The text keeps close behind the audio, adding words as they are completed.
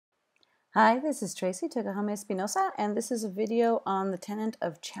Hi, this is Tracey Tokuhama-Espinosa, and this is a video on the tenet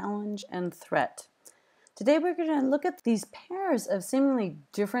of challenge and threat. Today we're going to look at these pairs of seemingly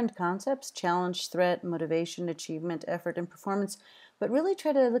different concepts: challenge, threat, motivation, achievement, effort, and performance, but really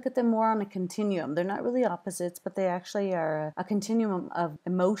try to look at them more on a continuum. They're not really opposites, but they actually are a continuum of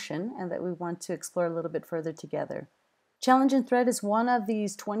emotion, and that we want to explore a little bit further together. Challenge and threat is one of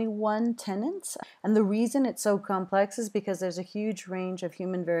these 21 tenets, and the reason it's so complex is because there's a huge range of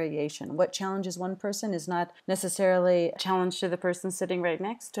human variation. What challenges one person is not necessarily a challenge to the person sitting right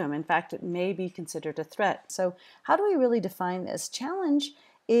next to him. In fact, it may be considered a threat. So how do we really define this? Challenge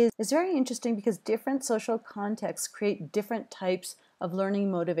is very interesting because different social contexts create different types of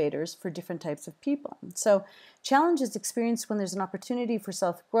learning motivators for different types of people. So challenge is experienced when there's an opportunity for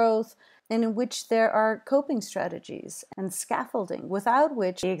self-growth and in which there are coping strategies and scaffolding, without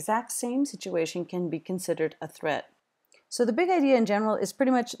which the exact same situation can be considered a threat. So the big idea in general is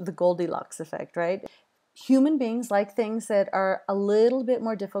pretty much the Goldilocks effect, right? Human beings like things that are a little bit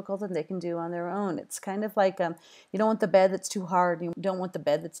more difficult than they can do on their own. It's kind of like you don't want the bed that's too hard, you don't want the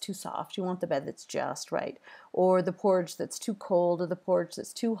bed that's too soft, you want the bed that's just right. Or the porridge that's too cold or the porridge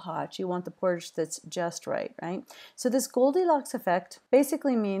that's too hot, you want the porridge that's just right, right? So this Goldilocks effect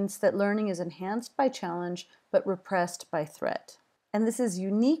basically means that learning is enhanced by challenge but repressed by threat. And this is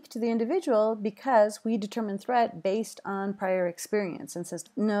unique to the individual because we determine threat based on prior experience. And since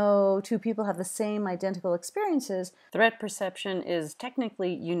no two people have the same identical experiences, threat perception is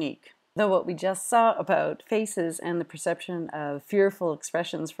technically unique. Though what we just saw about faces and the perception of fearful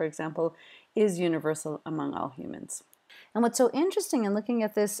expressions, for example, is universal among all humans. And what's so interesting in looking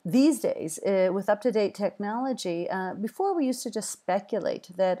at this these days with up-to-date technology, before we used to just speculate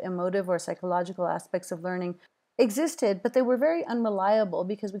that emotive or psychological aspects of learning existed, but they were very unreliable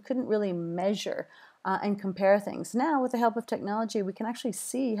because we couldn't really measure and compare things. Now, with the help of technology, we can actually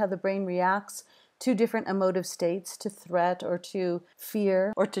see how the brain reacts to different emotive states, to threat or to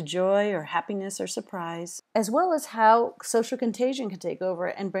fear or to joy or happiness or surprise, as well as how social contagion can take over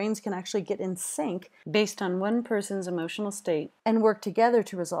and brains can actually get in sync based on one person's emotional state and work together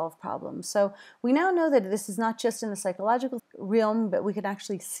to resolve problems. So we now know that this is not just in the psychological realm, but we can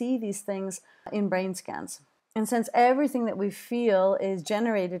actually see these things in brain scans. And since everything that we feel is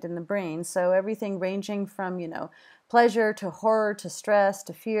generated in the brain, so everything ranging from, pleasure to horror to stress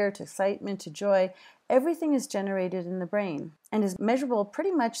to fear to excitement to joy, everything is generated in the brain and is measurable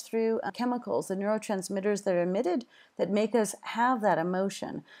pretty much through chemicals, the neurotransmitters that are emitted that make us have that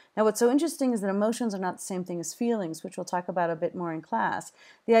emotion. Now, what's so interesting is that emotions are not the same thing as feelings, which we'll talk about a bit more in class.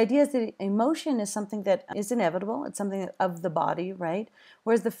 The idea is that emotion is something that is inevitable. It's something of the body, right?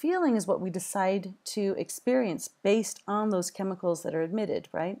 Whereas the feeling is what we decide to experience based on those chemicals that are emitted,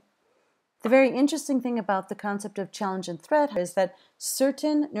 right? The very interesting thing about the concept of challenge and threat is that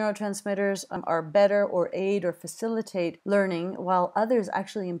certain neurotransmitters are better or aid or facilitate learning, while others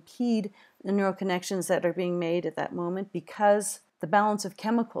actually impede the neural connections that are being made at that moment because the balance of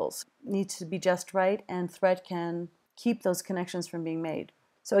chemicals needs to be just right, and threat can keep those connections from being made.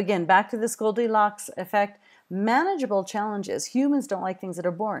 So again, back to this Goldilocks effect, manageable challenges. Humans don't like things that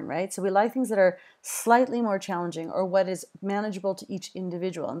are boring, right? So we like things that are slightly more challenging or what is manageable to each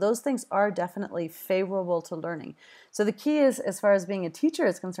individual. And those things are definitely favorable to learning. So the key is, as far as being a teacher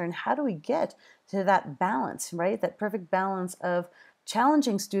is concerned, how do we get to that balance, right? That perfect balance of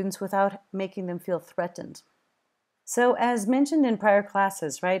challenging students without making them feel threatened. So as mentioned in prior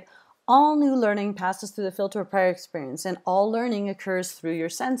classes, right? All new learning passes through the filter of prior experience, and all learning occurs through your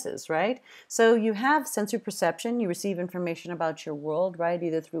senses, right? So you have sensory perception, you receive information about your world, right?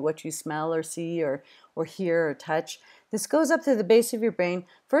 Either through what you smell or see or hear or touch. This goes up to the base of your brain.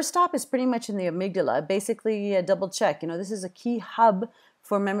 First stop is pretty much in the amygdala, basically a double check. This is a key hub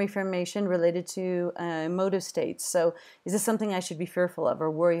for memory formation related to emotive states. So is this something I should be fearful of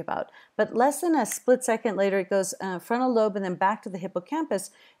or worry about? But less than a split second later, it goes frontal lobe and then back to the hippocampus.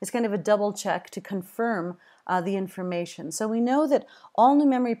 It's kind of a double check to confirm the information. So we know that all new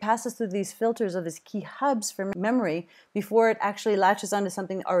memory passes through these filters of these key hubs for memory before it actually latches onto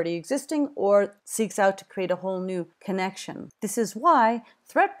something already existing or seeks out to create a whole new connection. This is why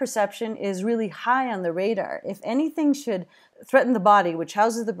threat perception is really high on the radar. If anything should threaten the body, which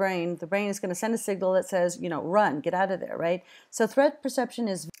houses the brain is going to send a signal that says, run, get out of there, right? So threat perception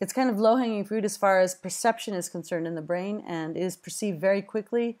it's kind of low-hanging fruit as far as perception is concerned in the brain, and is perceived very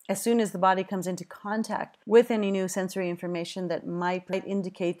quickly as soon as the body comes into contact with any new sensory information that might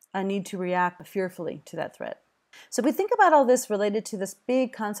indicate a need to react fearfully to that threat. So if we think about all this related to this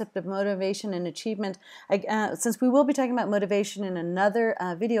big concept of motivation and achievement, since we will be talking about motivation in another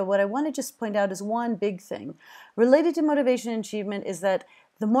video, what I want to just point out is one big thing. Related to motivation and achievement is that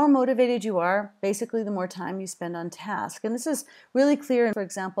The more motivated you are, basically the more time you spend on task. And this is really clear, for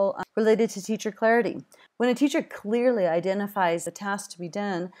example, related to teacher clarity. When a teacher clearly identifies the task to be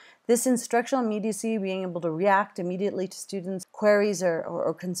done, this instructional immediacy, being able to react immediately to students' queries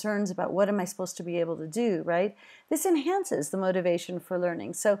or concerns about what am I supposed to be able to do, right? This enhances the motivation for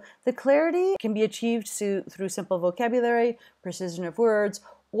learning. So the clarity can be achieved through simple vocabulary, precision of words,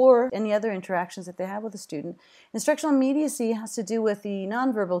 or any other interactions that they have with a student. Instructional immediacy has to do with the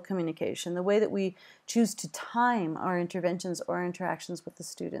nonverbal communication, the way that we choose to time our interventions or interactions with the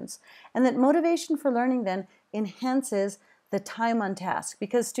students. And that motivation for learning then enhances the time on task.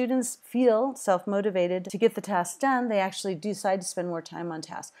 Because students feel self-motivated to get the task done, they actually decide to spend more time on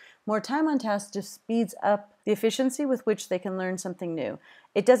task. More time on task just speeds up the efficiency with which they can learn something new.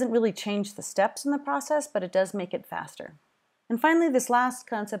 It doesn't really change the steps in the process, but it does make it faster. And finally, this last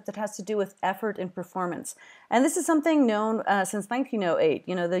concept that has to do with effort and performance. And this is something known since 1908.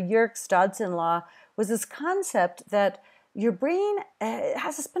 You know, the Yerkes-Dodson law was this concept that your brain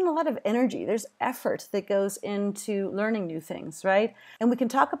has to spend a lot of energy. There's effort that goes into learning new things, right? And we can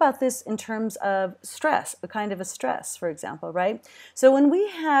talk about this in terms of stress, a kind of a stress, for example, right? So when we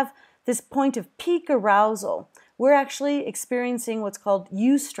have this point of peak arousal, we're actually experiencing what's called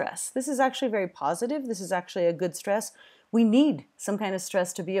eustress. This is actually very positive. This is actually a good stress. We need some kind of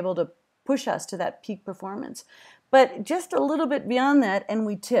stress to be able to push us to that peak performance. But just a little bit beyond that, and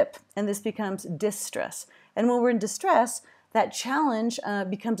we tip, and this becomes distress. And when we're in distress, that challenge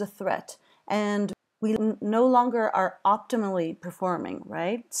becomes a threat, and we no longer are optimally performing,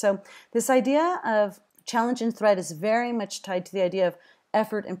 right? So this idea of challenge and threat is very much tied to the idea of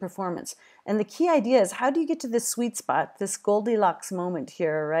effort and performance. And the key idea is, how do you get to this sweet spot, this Goldilocks moment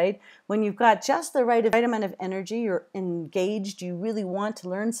here, right? When you've got just the right amount of energy, you're engaged, you really want to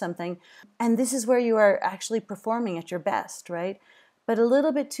learn something, and this is where you are actually performing at your best, right? But a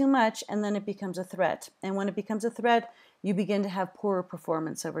little bit too much, and then it becomes a threat. And when it becomes a threat, you begin to have poorer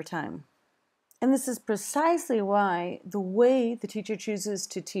performance over time. And this is precisely why the way the teacher chooses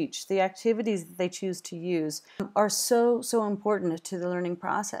to teach, the activities that they choose to use, are so important to the learning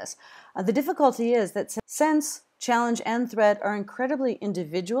process. The difficulty is that since challenge and threat are incredibly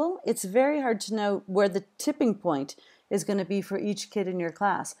individual, it's very hard to know where the tipping point is going to be for each kid in your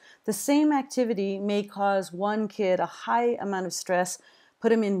class. The same activity may cause one kid a high amount of stress,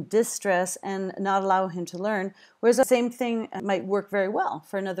 put him in distress, and not allow him to learn, whereas the same thing might work very well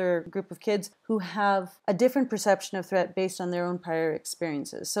for another group of kids who have a different perception of threat based on their own prior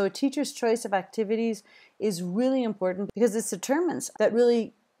experiences. So a teacher's choice of activities is really important because this determines that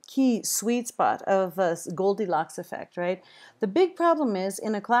really key sweet spot of a Goldilocks effect, right? The big problem is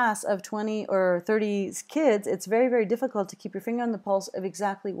in a class of 20 or 30 kids, it's very difficult to keep your finger on the pulse of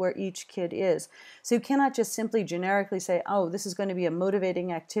exactly where each kid is. So you cannot just simply generically say, oh, this is going to be a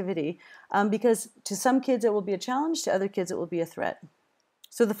motivating activity, because to some kids it will be a challenge, to other kids it will be a threat.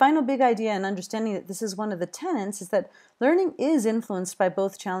 So the final big idea in understanding that this is one of the tenets is that learning is influenced by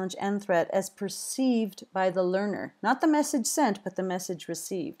both challenge and threat as perceived by the learner. Not the message sent, but the message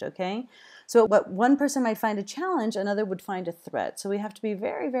received, okay? So what one person might find a challenge, another would find a threat. So we have to be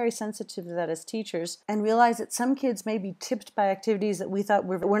very sensitive to that as teachers and realize that some kids may be tipped by activities that we thought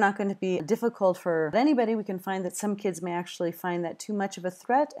were not going to be difficult for anybody. We can find that some kids may actually find that too much of a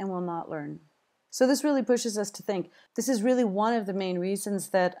threat and will not learn. So this really pushes us to think, this is really one of the main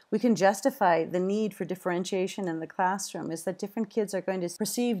reasons that we can justify the need for differentiation in the classroom, is that different kids are going to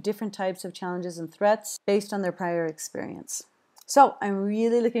perceive different types of challenges and threats based on their prior experience. So I'm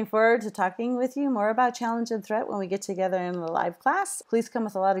really looking forward to talking with you more about challenge and threat when we get together in the live class. Please come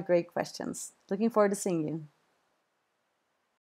with a lot of great questions. Looking forward to seeing you.